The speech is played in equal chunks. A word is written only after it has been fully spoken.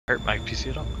hurt my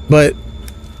PC at all. But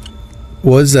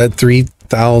was that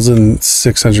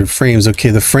 3,600 frames? Okay,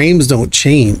 the frames don't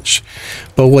change,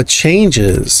 but what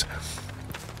changes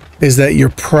is that you're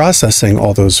processing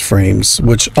all those frames,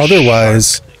 which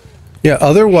otherwise, yeah,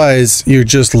 otherwise you're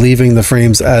just leaving the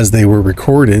frames as they were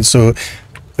recorded. So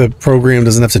the program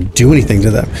doesn't have to do anything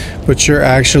to them, but you're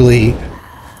actually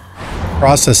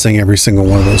processing every single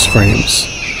one of those frames.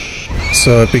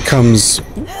 So it becomes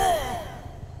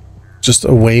just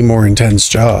a way more intense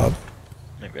job.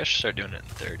 Maybe I should start doing it in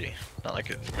 30. Not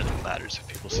like it really matters if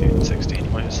people see it in 60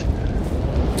 anyways.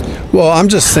 Well, I'm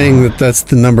just saying that that's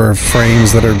the number of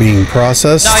frames that are being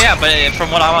processed. No, yeah, but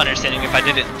from what I'm understanding, if I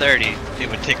did it in 30, it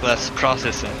would take less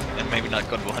processing and maybe not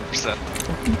go to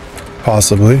 100%.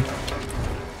 Possibly.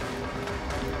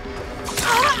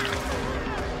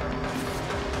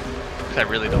 I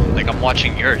really don't, like, I'm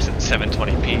watching yours at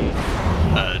 720p,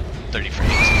 30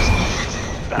 frames.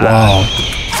 Wow.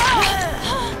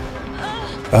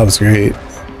 That was great.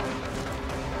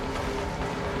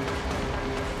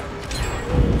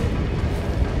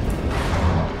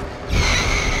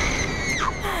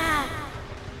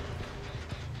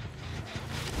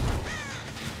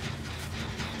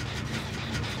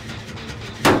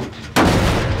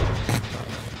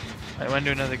 I went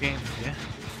to another game, yeah.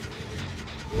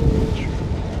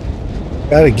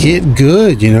 Gotta get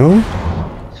good, you know?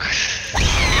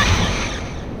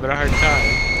 But a hard time.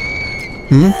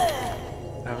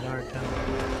 Having a hard time.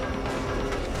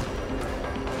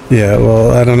 Yeah,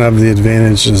 well, I don't have the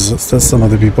advantages that some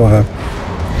other people have.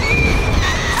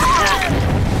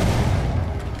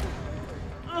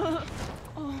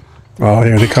 Oh,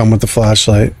 here they come with the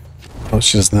flashlight. Oh,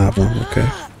 she doesn't have one. Okay.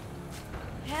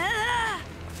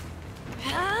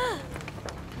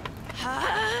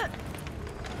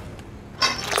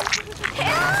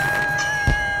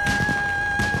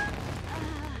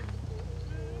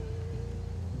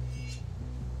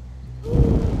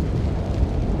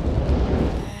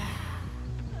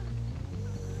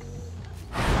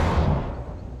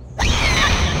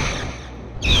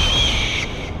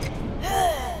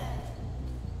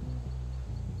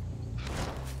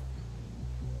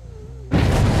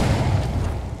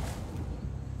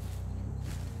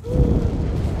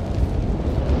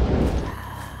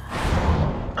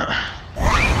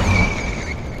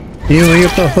 Healing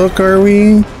at the hook, are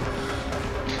we?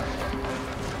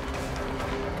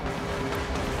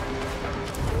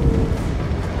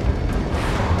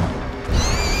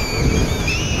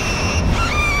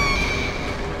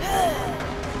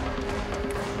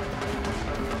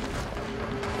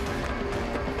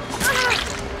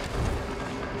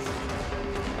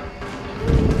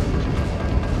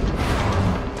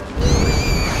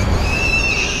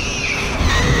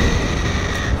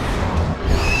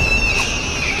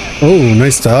 Oh,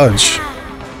 nice dodge.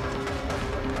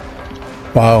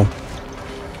 Wow. I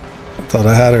thought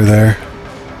I had her there.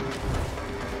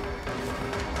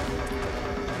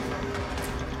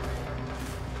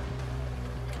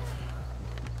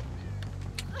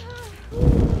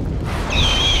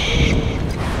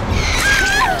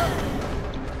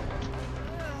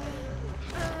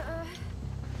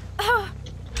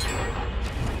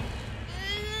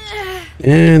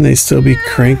 And they still be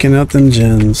cranking out them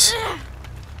gens.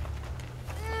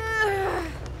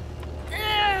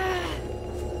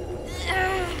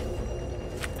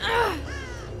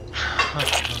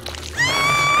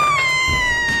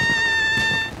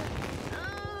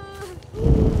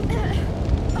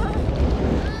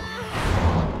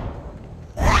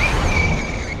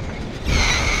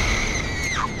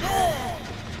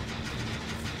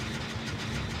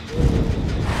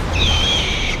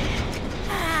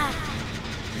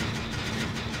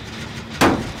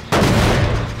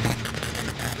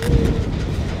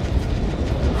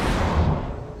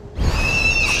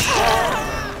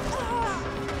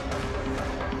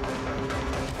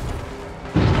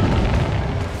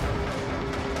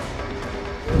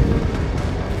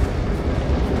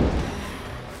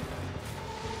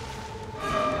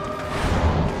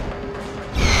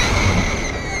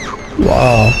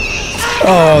 Wow.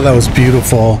 Oh, that was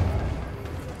beautiful.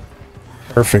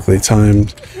 Perfectly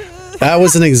timed. That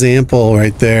was an example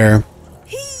right there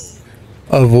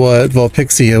of what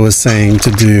Volpixia was saying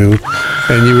to do.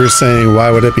 And you were saying,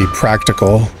 why would it be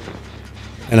practical?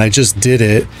 And I just did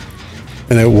it,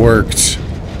 and it worked.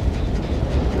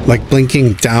 Like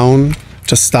blinking down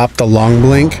to stop the long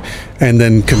blink, and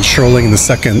then controlling the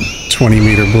second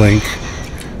 20-meter blink.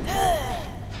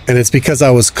 And it's because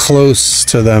I was close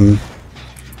to them,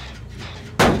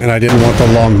 and I didn't want the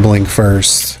long blink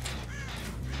first.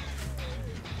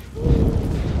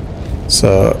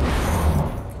 So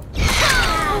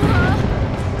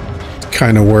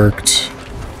kind of worked.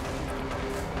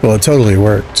 Well, it totally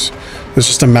worked. It's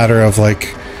just a matter of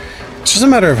like, it's just a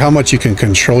matter of how much you can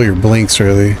control your blinks,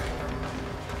 really.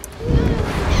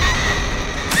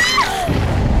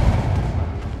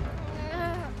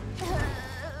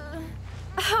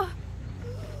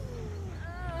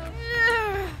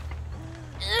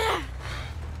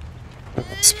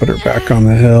 Let's put her back on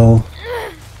the hill.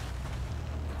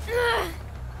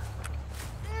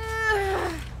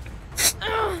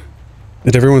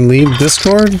 Did everyone leave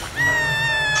Discord? It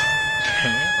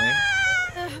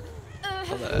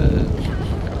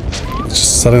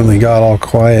just suddenly got all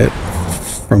quiet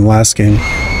from last game.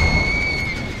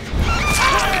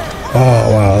 Oh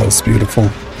wow, that was beautiful.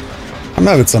 I'm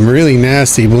having some really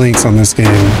nasty blinks on this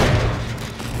game.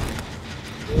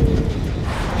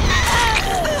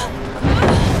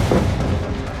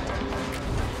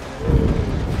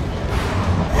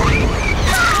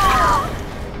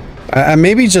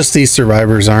 Maybe just these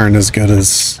survivors aren't as good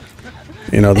as,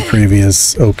 you know, the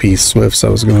previous OP Swifts I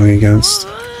was going against.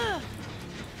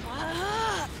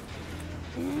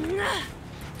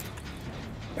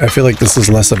 I feel like this is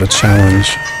less of a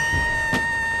challenge.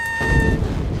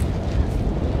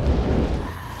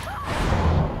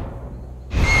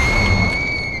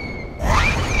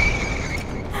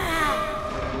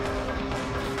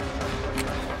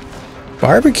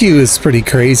 Barbecue is pretty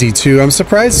crazy too. I'm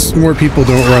surprised more people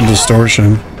don't run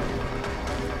distortion.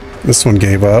 This one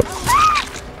gave up.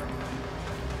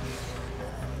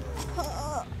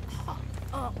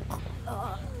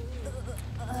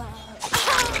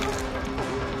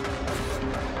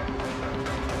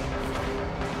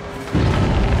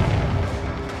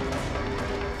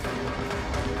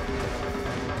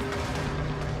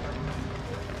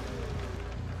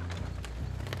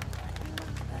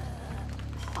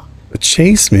 The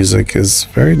chase music is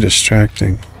very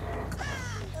distracting.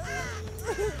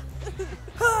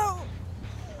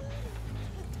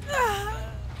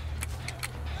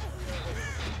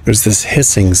 There's this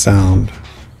hissing sound.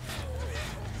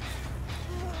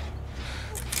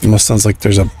 It almost sounds like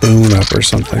there's a boon up or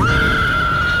something.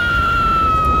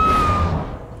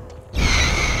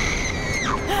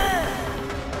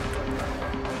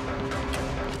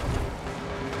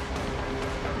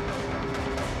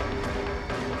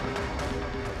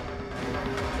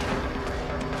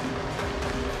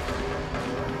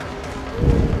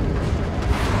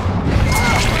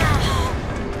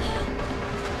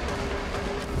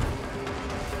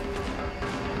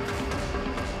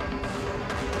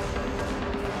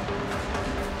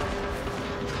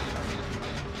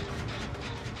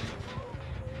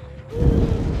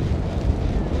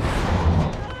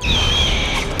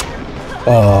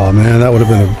 Oh man, that would have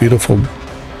been a beautiful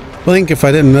blink if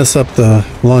I didn't mess up the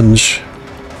lunge.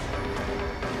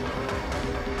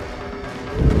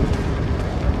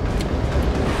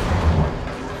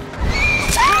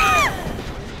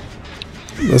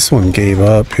 This one gave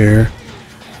up here.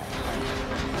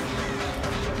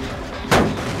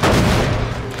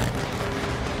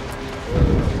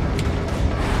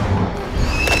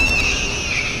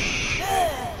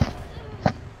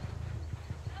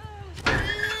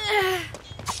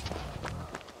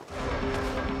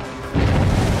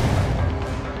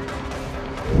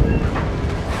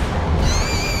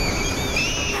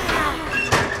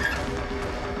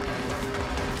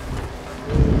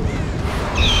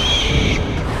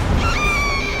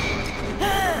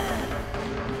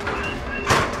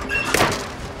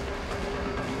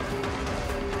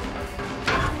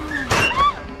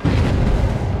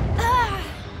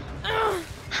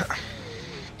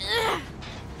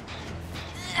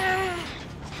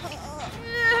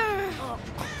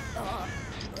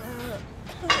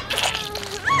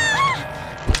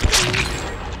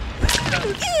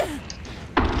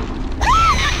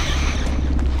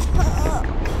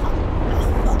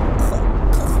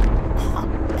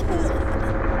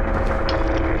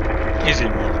 Easy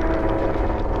mode.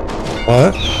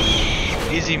 What?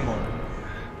 Easy mode.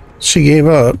 She gave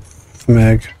up,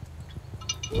 Meg.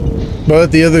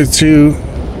 But the other two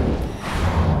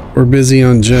were busy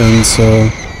on Jen, so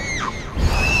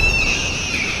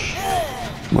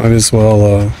might as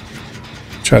well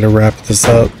try to wrap this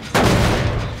up.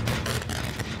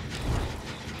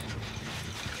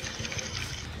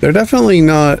 They're definitely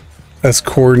not as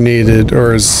coordinated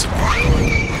or as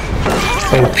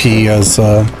OP as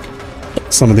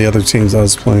some of the other teams I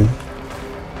was playing.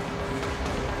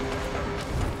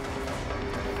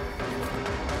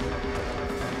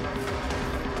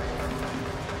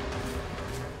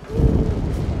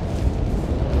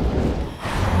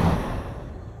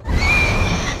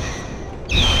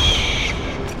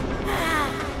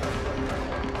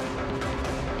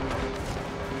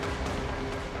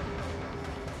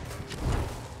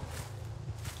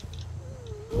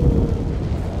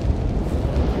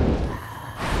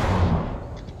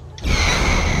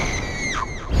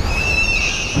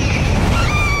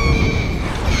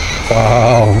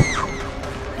 Wow.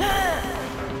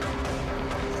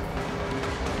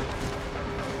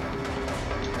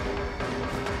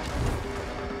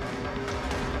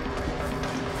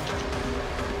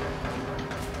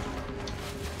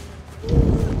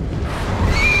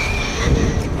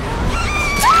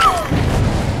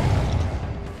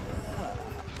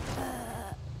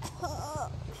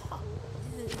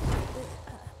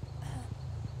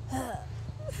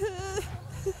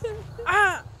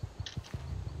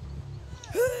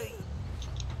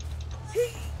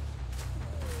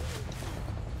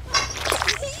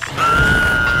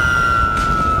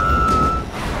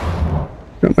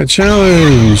 Got my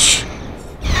challenge.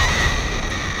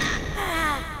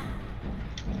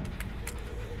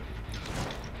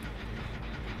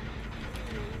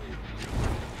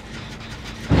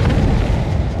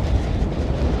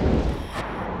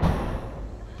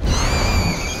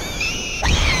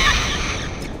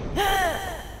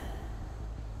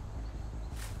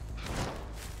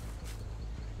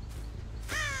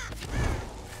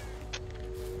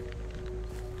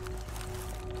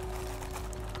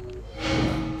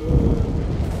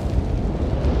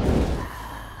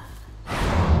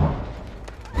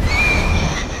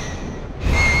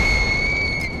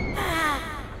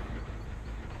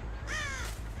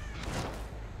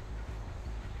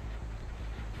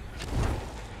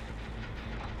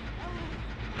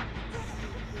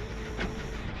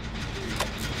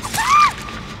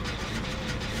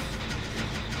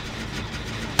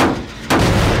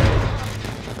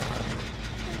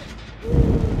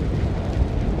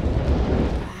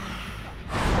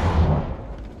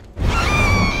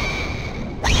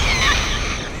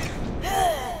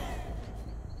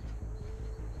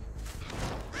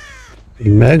 The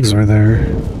Megs are there.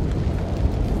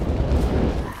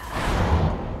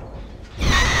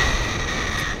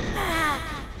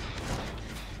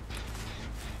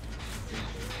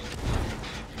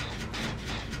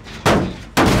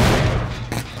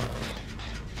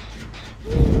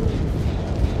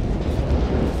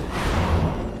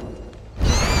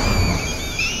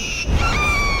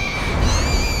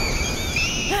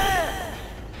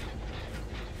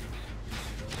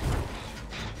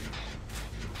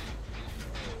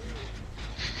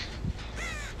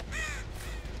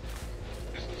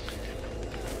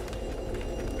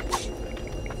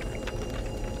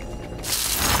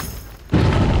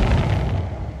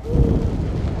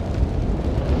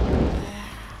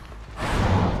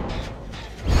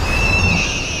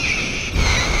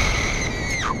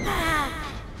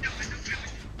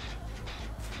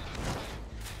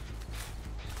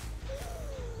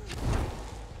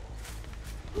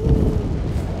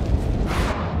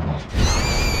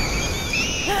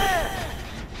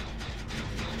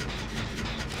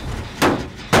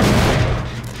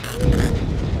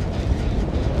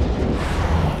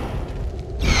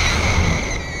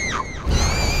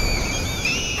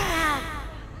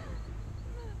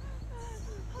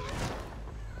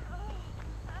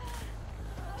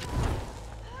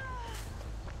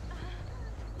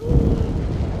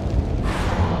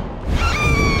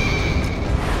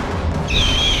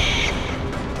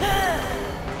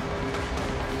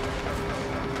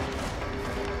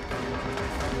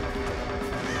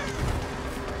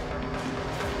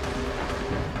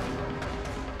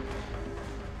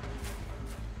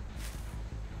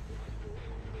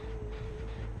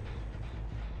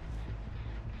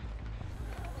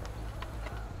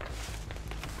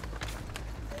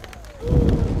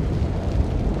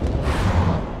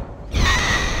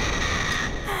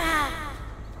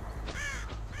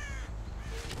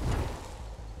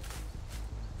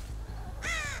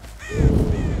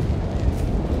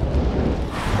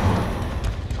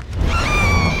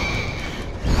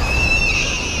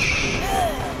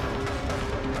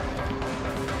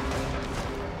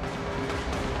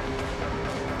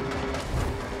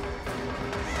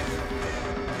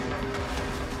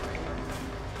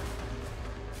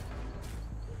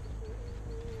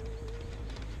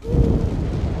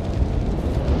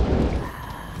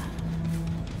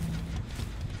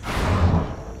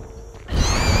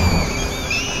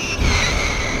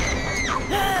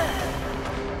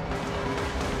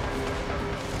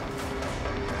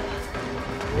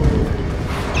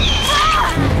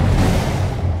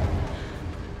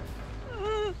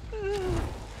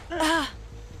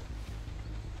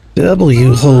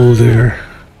 W holder.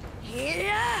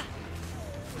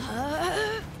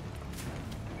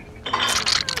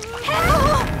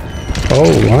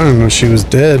 Oh, I don't know, she was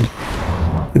dead.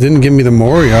 It didn't give me the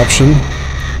Mori option.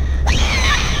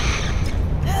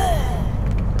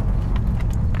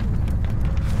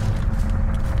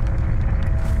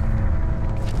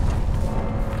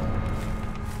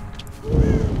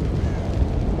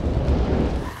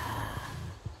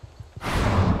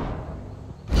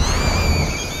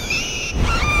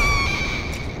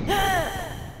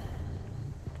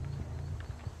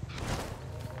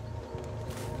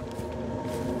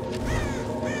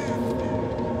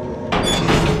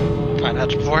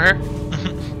 Patch before her?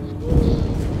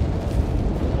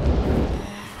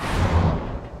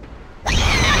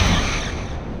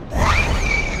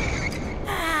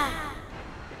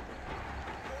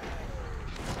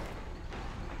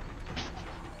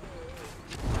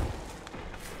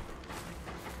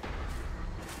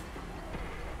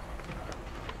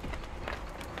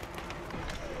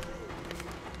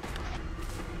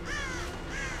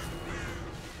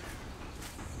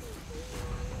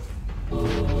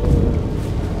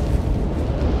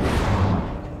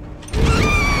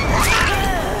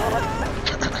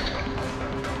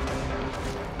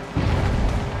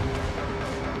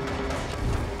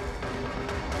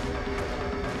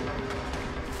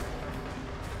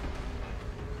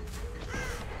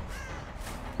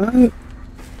 What?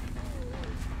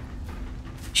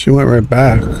 She went right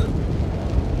back.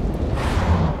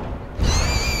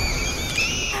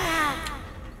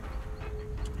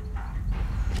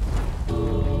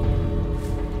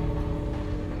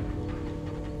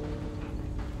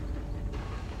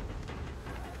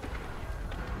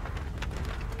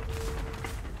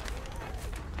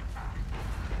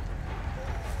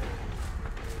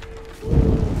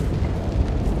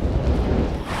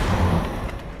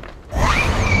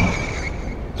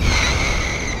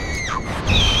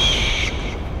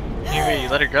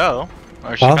 Let her go,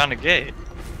 or she found a gate.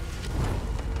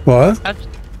 What? Did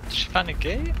she find a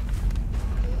gate?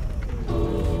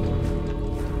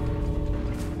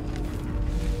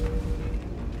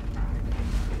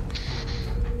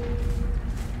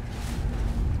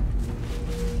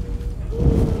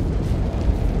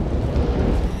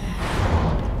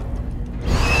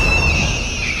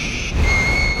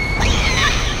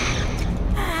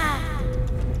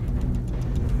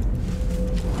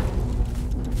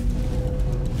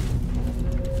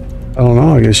 I don't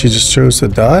know, I guess she just chose to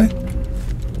die?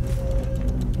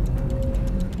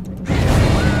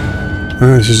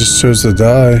 She just chose to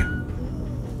die.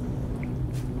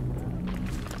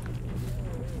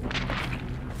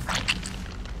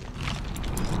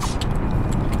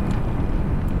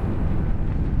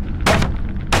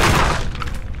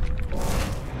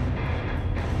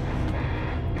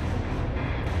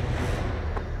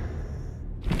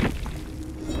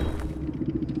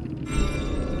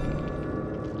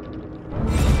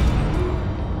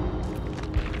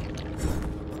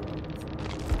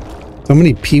 So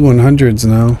many P100s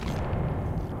now.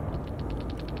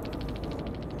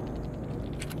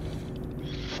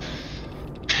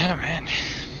 Yeah, man.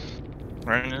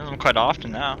 Running into them quite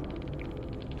often now.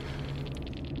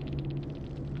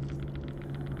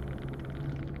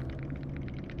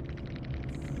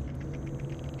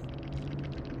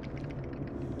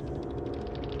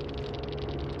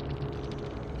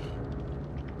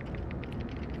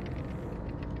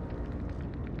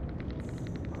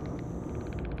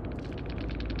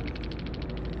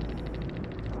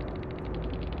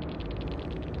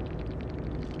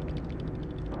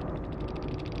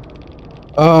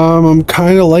 I'm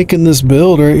kind of liking this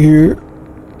build right here.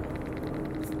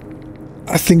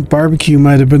 I think barbecue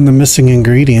might have been the missing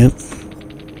ingredient.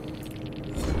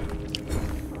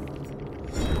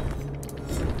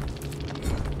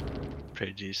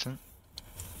 Pretty decent.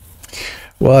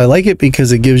 Well, I like it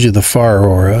because it gives you the far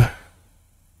aura.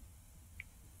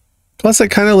 Plus, it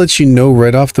kind of lets you know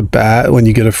right off the bat when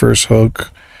you get a first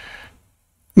hook.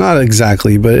 Not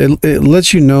exactly, but it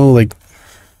lets you know, like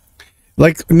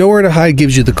Nowhere to Hide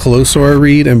gives you the close aura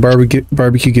read, and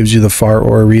barbecue gives you the far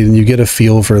aura read, and you get a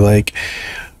feel for like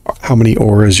how many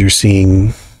auras you're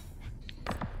seeing.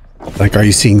 Like, are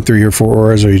you seeing 3 or 4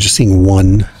 auras, or are you just seeing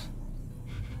 1?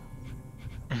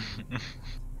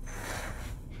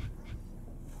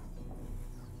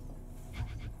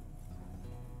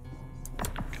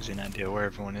 Gives you an idea where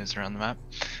everyone is around the map.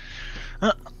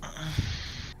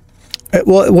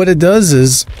 Well, what it does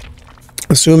is,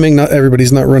 assuming not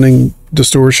everybody's not running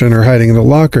distortion or hiding in a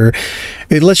locker,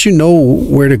 it lets you know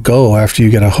where to go after you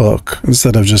get a hook,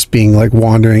 instead of just being like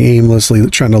wandering aimlessly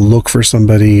trying to look for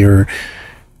somebody. Or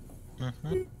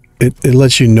it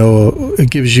lets you know, it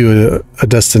gives you a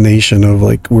destination of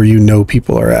like where you know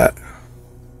people are at.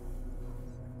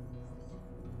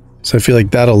 So I feel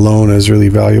like that alone is really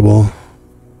valuable.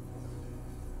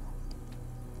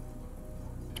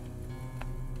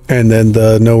 And then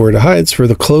the Nowhere to Hide's for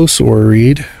the close aura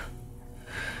read.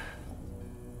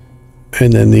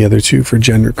 And then the other two for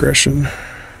gen regression.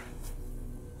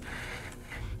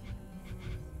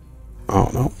 I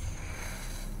don't know.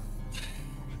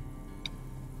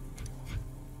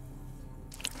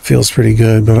 Feels pretty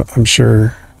good, but I'm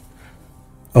sure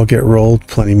I'll get rolled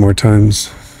plenty more times.